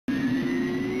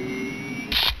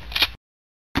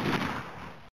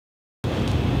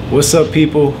What's up,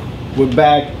 people? We're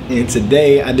back, and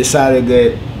today I decided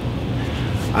that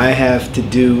I have to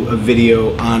do a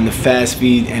video on the fast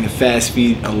feed and the fast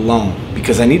feed alone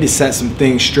because I need to set some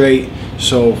things straight.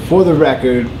 So for the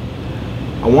record,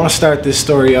 I want to start this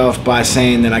story off by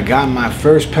saying that I got my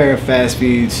first pair of fast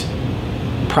feeds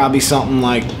probably something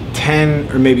like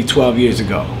 10 or maybe 12 years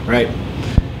ago, right?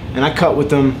 And I cut with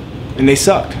them and they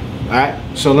sucked. All right,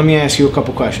 so let me ask you a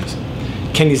couple questions.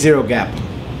 Can you zero gap them?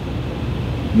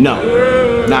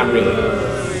 No, not really.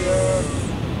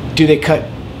 Do they cut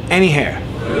any hair?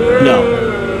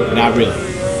 No, not really.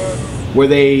 Were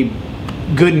they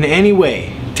good in any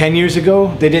way? 10 years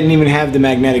ago, they didn't even have the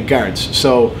magnetic guards.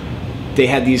 So they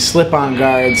had these slip-on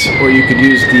guards, or you could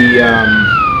use the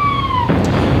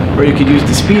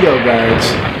Speedo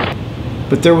guards.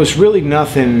 But there was really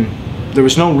nothing, there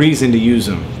was no reason to use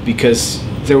them because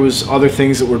there was other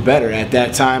things that were better. At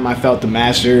that time, I felt the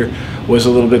Master was a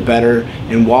little bit better,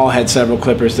 and Wall had several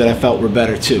clippers that I felt were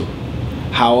better too.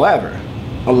 However,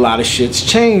 a lot of shit's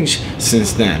changed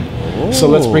since then. Oh. So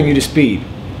let's bring you to speed.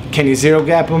 Can you zero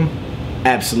gap them?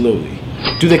 Absolutely.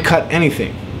 Do they cut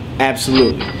anything?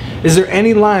 Absolutely. Is there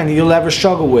any line that you'll ever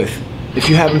struggle with if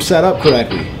you have them set up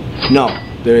correctly? No,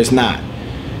 there is not.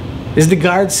 Is the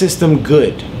guard system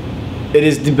good? It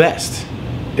is the best.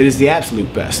 It is the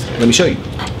absolute best. Let me show you.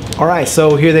 Alright,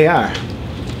 so here they are.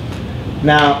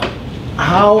 Now,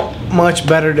 how much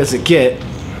better does it get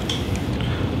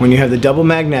when you have the double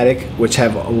magnetic, which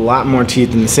have a lot more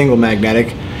teeth than the single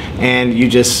magnetic, and you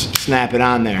just snap it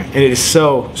on there? And it is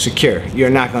so secure. You're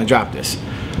not going to drop this.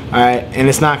 Alright, and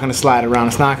it's not going to slide around,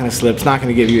 it's not going to slip, it's not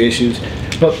going to give you issues.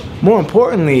 But more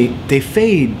importantly, they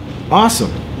fade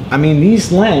awesome. I mean,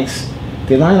 these lengths,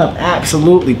 they line up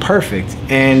absolutely perfect,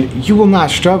 and you will not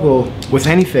struggle with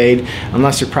any fade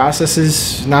unless your process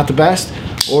is not the best,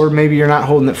 or maybe you're not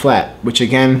holding it flat, which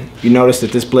again, you notice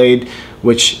that this blade,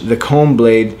 which the comb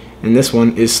blade in this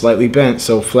one is slightly bent,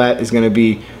 so flat is going to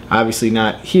be obviously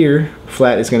not here,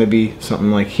 flat is going to be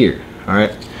something like here. All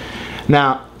right,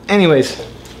 now anyways,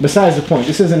 besides the point,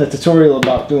 this isn't a tutorial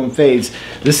about doing fades.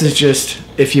 This is just,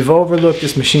 if you've overlooked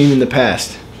this machine in the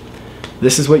past,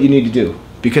 this is what you need to do.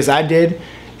 Because I did,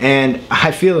 and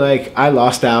I feel like I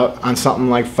lost out on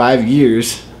something like 5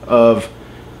 years of,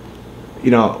 you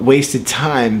know, wasted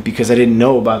time because I didn't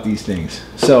know about these things.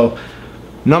 So,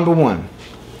 number one,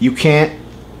 you can't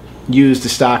use the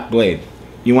stock blade.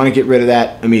 You want to get rid of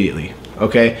that immediately,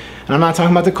 okay? And I'm not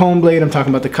talking about the comb blade, I'm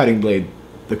talking about the cutting blade.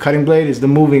 The cutting blade is the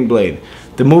moving blade.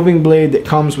 The moving blade that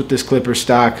comes with this clipper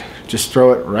stock, just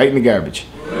throw it right in the garbage.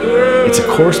 It's a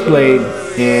coarse blade,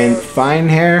 and fine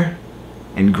hair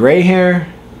and gray hair,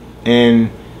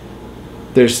 and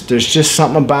there's just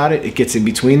something about it. It gets in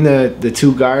between the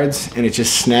two guards, and it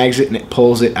just snags it and it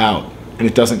pulls it out, and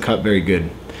it doesn't cut very good.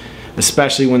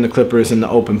 Especially when the clipper is in the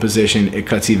open position, it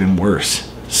cuts even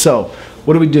worse. So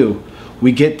what do?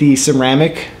 We get the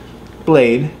ceramic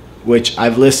blade, which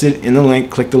I've listed in the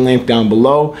link. Click the link down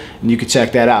below and you can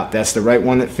check that out. That's the right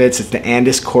one that fits. It's the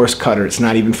Andis coarse cutter. It's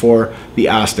not even for the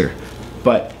Oster,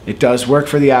 but it does work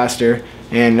for the Oster.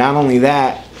 And not only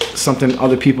that, something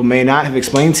other people may not have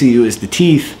explained to you is the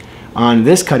teeth on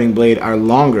this cutting blade are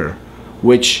longer,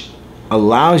 which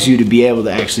allows you to be able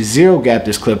to actually zero gap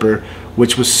this clipper,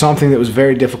 which was something that was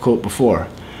very difficult before.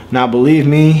 Now believe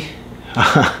me,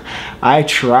 I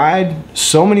tried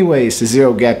so many ways to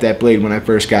zero gap that blade when I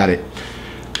first got it.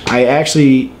 I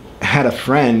actually had a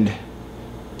friend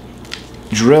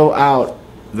drill out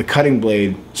the cutting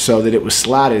blade so that it was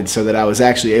slotted so that I was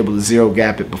actually able to zero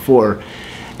gap it before.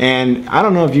 And I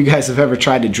don't know if you guys have ever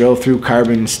tried to drill through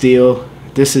carbon steel.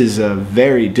 This is a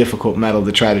very difficult metal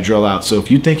to try to drill out. So if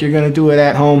you think you're gonna do it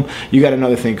at home, you got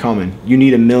another thing coming. You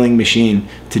need a milling machine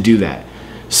to do that.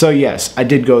 So yes, I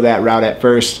did go that route at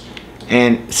first,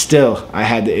 and still I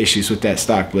had the issues with that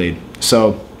stock blade.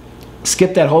 So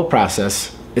skip that whole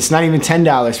process. It's not even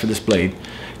 $10 for this blade.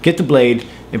 Get the blade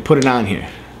and put it on here,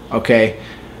 okay?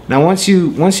 Now once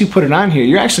you put it on here,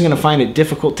 you're actually gonna find it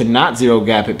difficult to not zero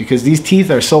gap it because these teeth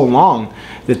are so long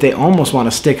that they almost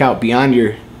wanna stick out beyond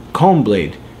your comb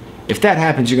blade. If that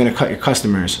happens, you're gonna cut your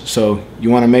customers. So you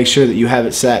wanna make sure that you have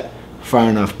it set far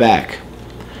enough back.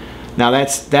 Now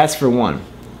that's for one.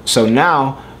 So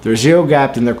now they're zero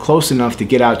gapped and they're close enough to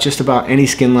get out just about any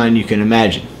skin line you can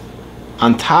imagine.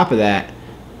 On top of that,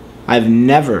 I've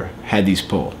never had these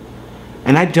pull.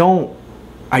 And I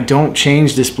don't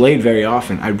change this blade very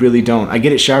often. I really don't. I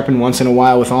get it sharpened once in a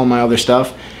while with all my other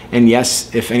stuff. And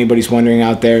yes, if anybody's wondering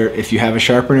out there, if you have a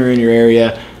sharpener in your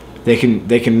area, they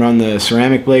can run the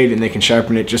ceramic blade and they can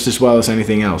sharpen it just as well as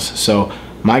anything else. So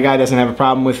my guy doesn't have a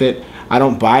problem with it. I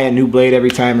don't buy a new blade every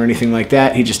time or anything like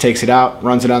that. He just takes it out,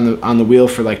 runs it on the wheel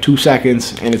for like 2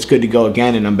 seconds, and it's good to go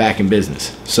again, and I'm back in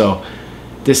business. So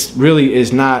this really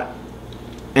is not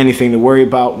anything to worry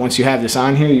about. Once you have this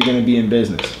on here, you're going to be in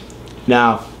business.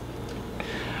 Now,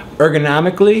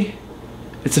 ergonomically,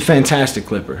 it's a fantastic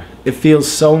clipper. It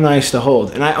feels so nice to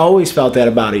hold, and I always felt that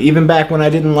about it, even back when I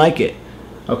didn't like it.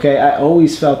 Okay, I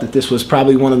always felt that this was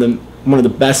probably one of the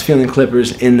best feeling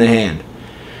clippers in the hand.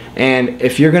 And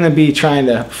if you're going to be trying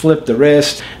to flip the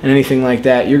wrist and anything like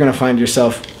that, you're going to find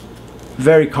yourself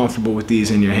very comfortable with these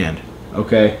in your hand.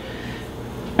 Okay,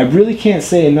 I really can't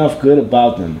say enough good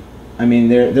about them. I mean,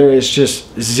 there is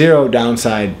just zero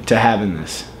downside to having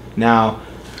this. Now,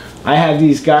 I have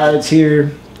these guards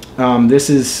here. This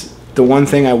is the one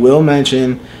thing I will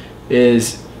mention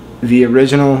is the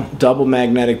original double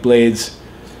magnetic blades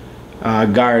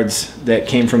guards that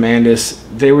came from Andis.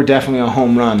 They were definitely a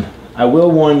home run. I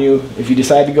will warn you, if you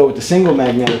decide to go with the single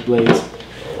magnetic blades,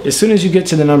 as soon as you get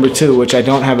to the number 2, which I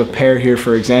don't have a pair here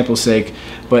for example's sake,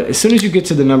 but as soon as you get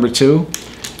to the number 2,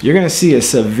 you're going to see a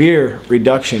severe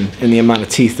reduction in the amount of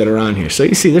teeth that are on here. So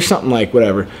you see there's something like,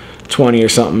 whatever, 20 or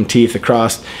something teeth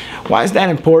across. Why is that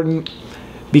important?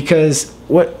 Because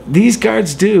what these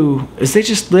guards do is they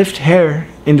just lift hair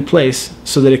into place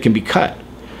so that it can be cut.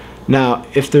 Now,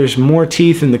 if there's more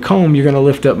teeth in the comb, you're going to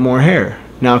lift up more hair.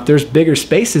 Now, if there's bigger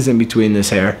spaces in between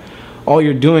this hair, all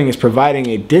you're doing is providing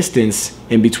a distance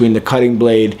in between the cutting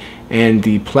blade and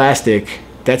the plastic.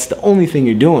 That's the only thing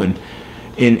you're doing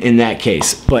in that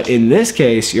case. But in this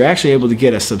case, you're actually able to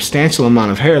get a substantial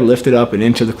amount of hair lifted up and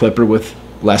into the clipper with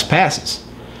less passes.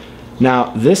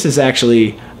 Now, this is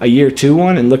actually a year 2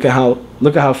 one, and look at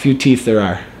how few teeth there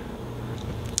are.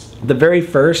 The very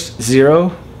first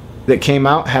Zero that came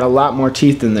out had a lot more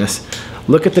teeth than this.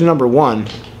 Look at the number 1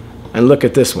 and look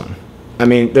at this one. I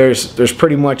mean, there's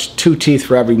pretty much 2 teeth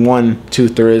for every 1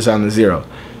 tooth there is on the Zero.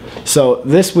 So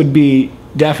this would be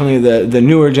definitely the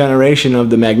newer generation of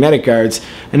the magnetic guards,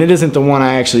 and it isn't the one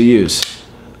I actually use.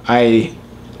 I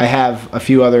have a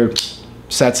few other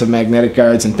sets of magnetic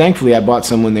guards, and thankfully I bought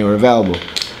some when they were available.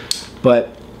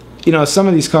 But you know, some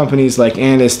of these companies like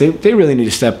Andis, they really need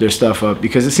to step their stuff up,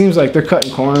 because it seems like they're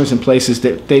cutting corners in places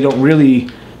that they don't really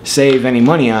save any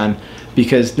money on,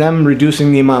 because them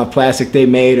reducing the amount of plastic they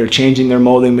made or changing their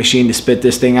molding machine to spit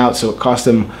this thing out so it cost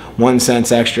them 1 cent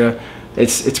extra,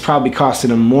 it's probably costing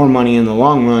them more money in the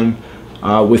long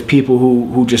run with people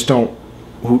who just don't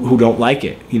like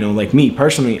it. You know, like me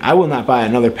personally, I will not buy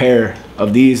another pair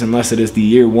of these unless it is the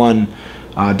year 1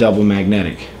 double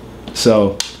magnetic.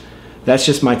 So that's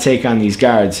just my take on these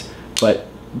guards. But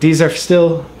these are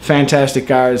still fantastic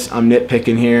guards. I'm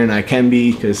nitpicking here, and I can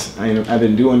be, because I've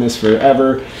been doing this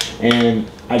forever, and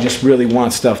I just really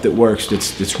want stuff that works,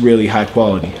 that's really high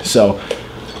quality. So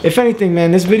if anything,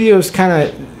 man, this video is kind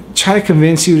of try to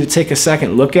convince you to take a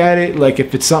second look at it, like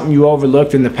if it's something you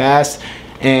overlooked in the past.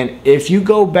 And if you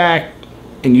go back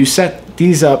and you set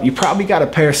these up, you probably got a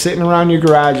pair sitting around your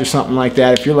garage or something like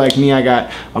that. If you're like me, I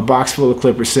got a box full of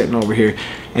clippers sitting over here,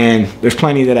 and there's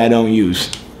plenty that I don't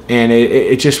use. And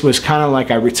it just was kind of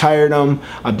like I retired them,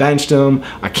 I benched them,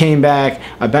 I came back,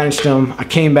 I benched them, I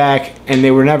came back, and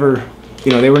they were never,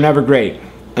 you know, they were never great.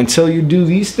 Until you do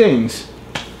these things,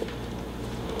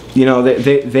 you know,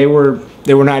 they were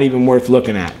not even worth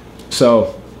looking at.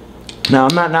 So now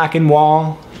I'm not knocking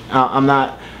Wall, I'm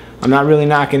not really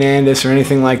knocking Andis or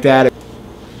anything like that.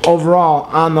 Overall,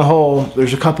 on the whole,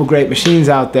 there's a couple great machines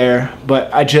out there,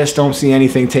 but I just don't see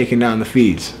anything taking down the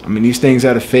feeds. I mean, these things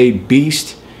are a fade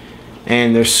beast,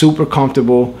 and they're super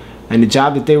comfortable, and the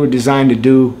job that they were designed to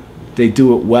do, they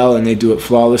do it well, and they do it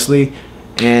flawlessly.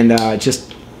 And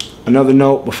just another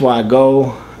note before I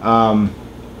go,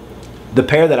 the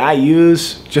pair that I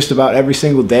use just about every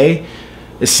single day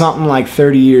is something like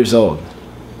 30 years old.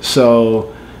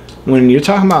 So when you're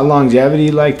talking about longevity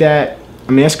like that,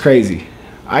 I mean, that's crazy.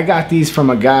 I got these from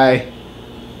a guy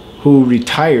who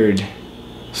retired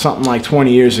something like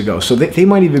 20 years ago. So they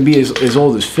might even be as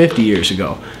old as 50 years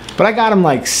ago. But I got them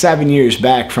like 7 years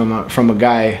back from a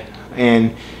guy,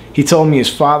 and he told me his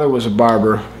father was a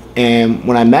barber. And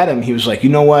when I met him, he was like, you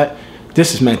know what?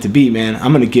 This is meant to be, man.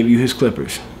 I'm going to give you his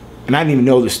clippers. And I didn't even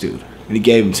know this dude. And he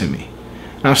gave them to me.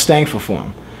 And I was thankful for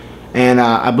him. And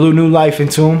I blew new life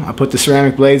into them. I put the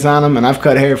ceramic blades on them, and I've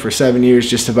cut hair for 7 years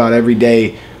just about every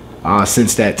day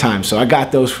since that time. So I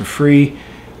got those for free.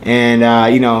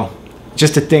 And you know,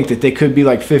 just to think that they could be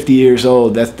like 50 years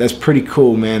old, that's pretty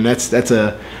cool, man. That's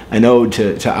an ode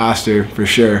to Oster for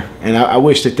sure. And I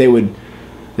wish that they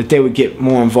would get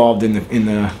more involved in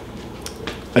the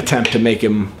attempt to make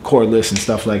him cordless and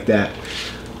stuff like that.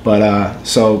 But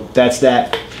so that's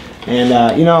that.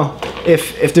 And you know,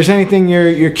 if there's anything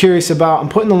you're curious about, I'm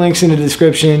putting the links in the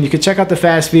description. You can check out the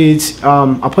fast feeds.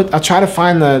 I'll try to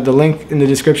find the link in the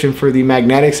description for the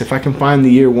magnetics if I can find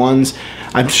the year ones.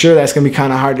 I'm sure that's gonna be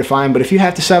kind of hard to find, but if you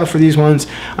have to settle for these ones,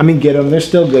 I mean, get them. They're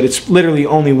still good. It's literally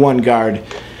only one guard.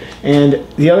 And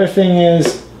the other thing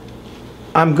is,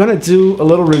 I'm gonna do a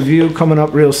little review coming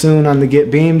up real soon on the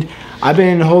Get Beamed. I've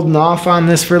been holding off on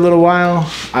this for a little while.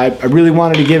 I really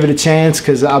wanted to give it a chance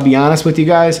because I'll be honest with you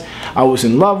guys, I was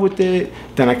in love with it,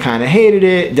 then I kind of hated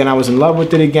it, then I was in love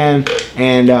with it again,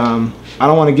 and I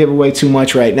don't want to give away too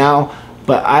much right now,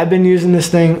 but I've been using this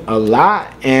thing a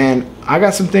lot and I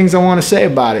got some things I want to say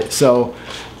about it. So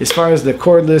as far as the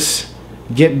cordless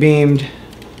Get Beamed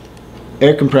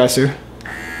air compressor,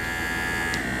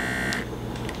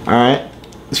 all right,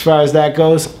 as far as that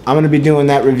goes, I'm going to be doing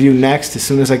that review next as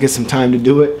soon as I get some time to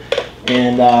do it,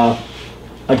 and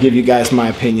I'll give you guys my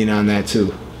opinion on that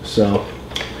too. So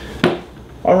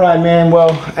alright, man,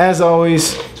 well, as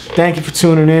always, thank you for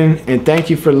tuning in and thank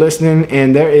you for listening.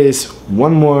 And there is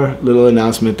one more little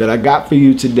announcement that I got for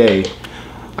you today.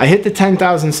 I hit the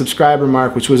 10,000 subscriber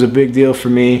mark, which was a big deal for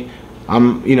me.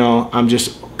 I'm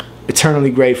just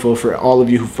eternally grateful for all of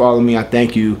you who follow me. I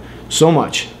thank you so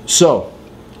much. So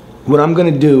what I'm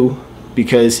gonna do,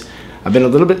 because I've been a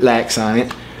little bit lax on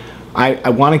it, I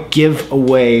want to give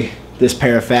away this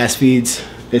pair of fast feeds.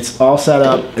 It's all set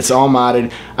up, it's all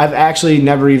modded. I've actually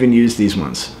never even used these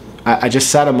ones. I just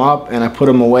set them up and I put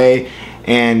them away,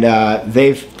 and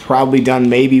they've probably done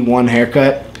maybe one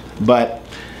haircut, but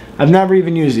I've never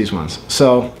even used these ones.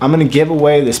 So I'm gonna give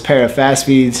away this pair of fast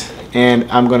feeds, and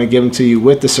I'm gonna give them to you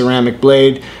with the ceramic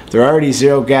blade. They're already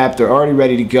zero gap, they're already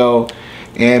ready to go.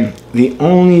 And the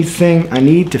only thing I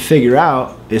need to figure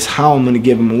out is how I'm going to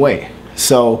give them away.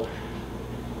 So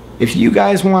if you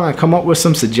guys want to come up with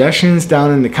some suggestions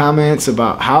down in the comments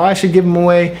about how I should give them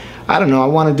away, I don't know, I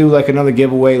want to do like another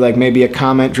giveaway, like maybe a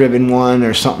comment driven one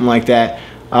or something like that.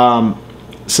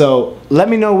 So let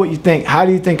me know what you think. How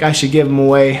do you think I should give them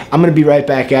away? I'm going to be right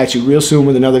back at you real soon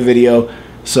with another video,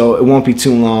 so it won't be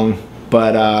too long.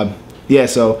 But yeah,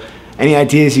 so any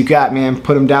ideas you got, man,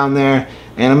 put them down there.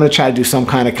 And I'm going to try to do some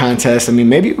kind of contest. I mean,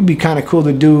 maybe it would be kind of cool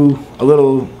to do a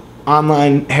little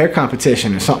online hair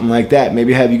competition or something like that.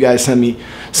 Maybe have you guys send me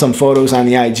some photos on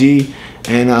the IG,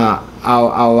 and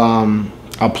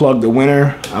I'll plug the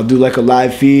winner. I'll do like a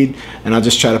live feed, and I'll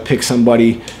just try to pick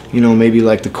somebody, you know, maybe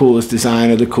like the coolest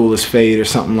design or the coolest fade or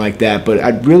something like that. But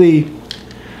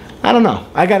I don't know.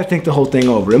 I got to think the whole thing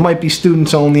over. It might be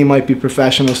students only, it might be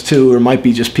professionals too, or it might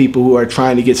be just people who are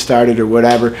trying to get started or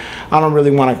whatever. I don't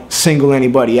really want to single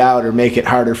anybody out or make it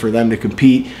harder for them to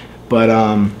compete, but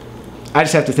I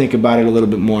just have to think about it a little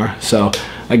bit more. So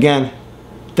again,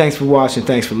 thanks for watching,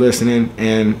 thanks for listening,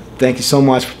 and thank you so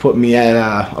much for putting me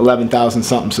at 11,000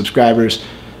 something subscribers.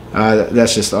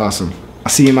 That's just awesome.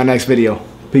 I'll see you in my next video.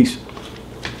 Peace.